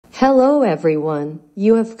Hello everyone,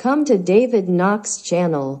 you have come to David Knox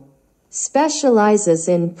channel. Specializes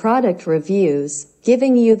in product reviews,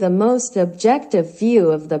 giving you the most objective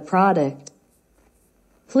view of the product.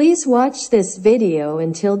 Please watch this video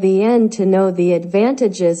until the end to know the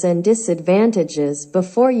advantages and disadvantages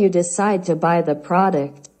before you decide to buy the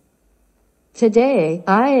product. Today,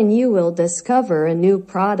 I and you will discover a new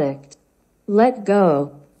product. Let's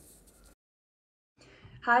go.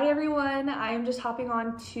 Hi everyone, I am just hopping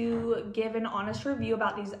on to give an honest review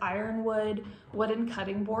about these Ironwood wooden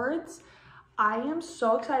cutting boards. I am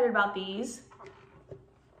so excited about these.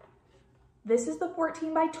 This is the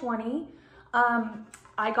 14 by 20.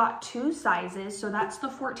 I got two sizes, so that's the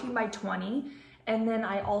 14 by 20, and then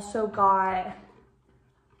I also got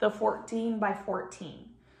the 14 by 14.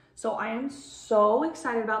 So I am so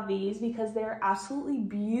excited about these because they're absolutely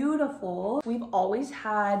beautiful. We've always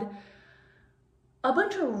had a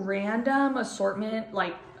bunch of random assortment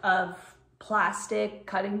of plastic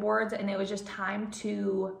cutting boards, and it was just time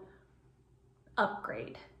to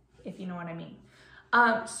upgrade, if you know what I mean.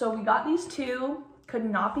 So we got these two, could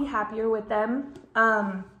not be happier with them.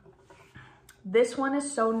 This one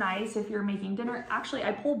is so nice if you're making dinner. Actually,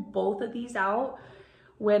 I pull both of these out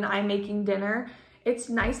when I'm making dinner. It's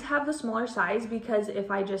nice to have the smaller size because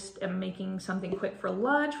if I just am making something quick for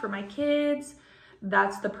lunch for my kids,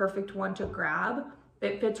 that's the perfect one to grab.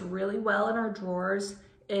 It fits really well in our drawers.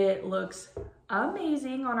 It looks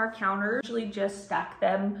amazing on our counter. Usually just stack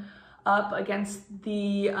them up against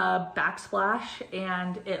the backsplash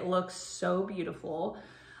and it looks so beautiful.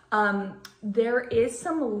 There is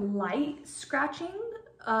some light scratching.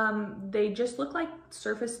 They just look like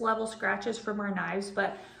surface level scratches from our knives,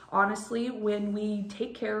 but honestly, when we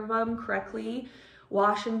take care of them correctly,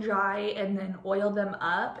 wash and dry, and then oil them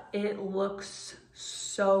up, it looks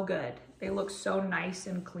so good. They look so nice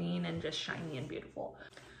and clean and just shiny and beautiful.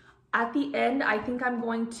 At the end, I think I'm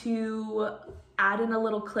going to add in a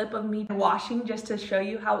little clip of me washing just to show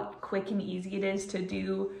you how quick and easy it is to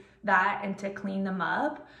do that and to clean them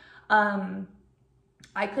up.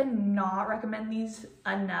 I could not recommend these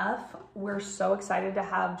enough. We're so excited to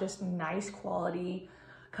have just nice quality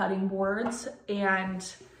cutting boards and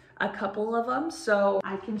a couple of them, so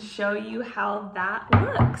I can show you how that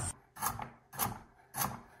looks.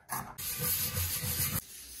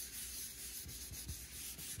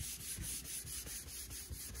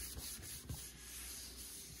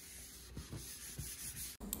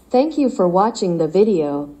 Thank you for watching the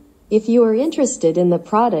video. If you are interested in the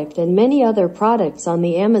product and many other products on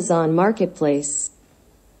the Amazon Marketplace,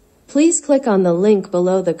 please click on the link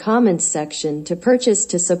below the comments section to purchase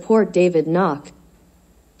to support David Knox.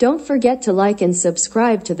 Don't forget to like and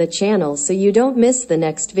subscribe to the channel so you don't miss the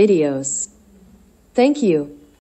next videos. Thank you.